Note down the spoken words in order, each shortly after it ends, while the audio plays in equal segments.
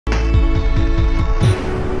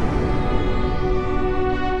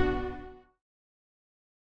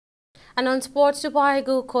And on sports, Super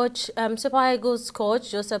Eagles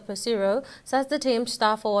coach Joseph Peseiro says the team's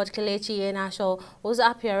star forward Kelechi Iheanacho, whose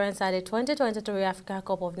appearance at the 2023 Africa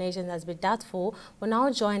Cup of Nations has been doubtful, will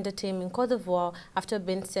now join the team in Cote d'Ivoire after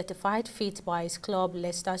being certified fit by his club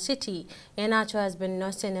Leicester City. Iheanacho has been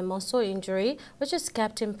nursing a muscle injury, which has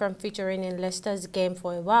kept him from featuring in Leicester's game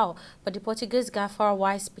for a while. But the Portuguese gaffer,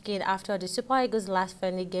 while speaking after the Super Eagles' last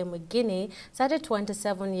friendly game with Guinea, said the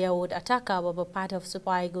 27-year-old attacker will be part of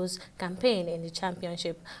Super Eagles' campaign in the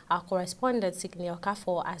championship. Our correspondent Sidney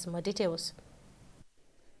Okafor has more details.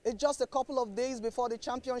 It's just a couple of days before the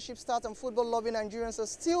championship starts and football-loving Nigerians are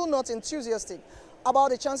still not enthusiastic about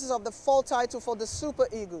the chances of the fall title for the Super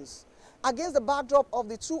Eagles. Against the backdrop of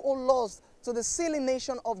the 2-0 loss to the silly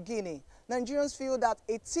nation of Guinea, Nigerians feel that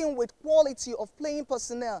a team with quality of playing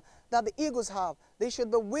personnel that the Eagles have, they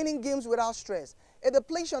should be winning games without stress. A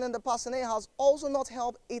depletion in the personnel has also not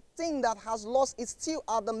helped a team that has lost its steel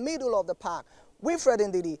at the middle of the pack. Wilfred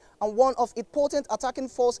Ndidi and one of its potent attacking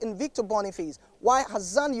force in Victor Boniface, while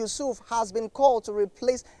Hassan Yusuf has been called to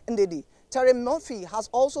replace Ndidi. Terry Murphy has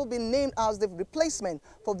also been named as the replacement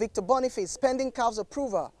for Victor Boniface, pending CAF's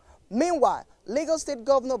approval. Meanwhile, Lagos State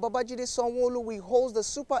Governor Babajide Sanwo-Olu will host the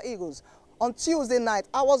Super Eagles on Tuesday night,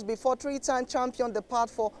 hours before three-time champion depart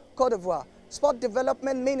for Cote d'Ivoire. Sport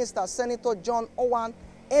Development Minister Senator John Owan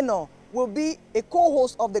Eno will be a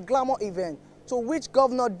co-host of the glamour event, to which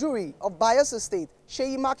Governor Duri of Bayelsa State,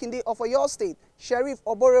 Seyi Makinde of Oyo State, Sheriff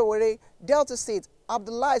Oborewere, Delta State,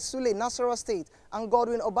 Abdullahi Sule, Nasarawa State, and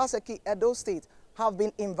Godwin Obaseki, Edo State, have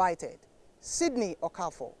been invited. Sidney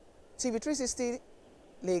Okafor, TV 360,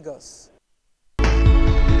 Lagos.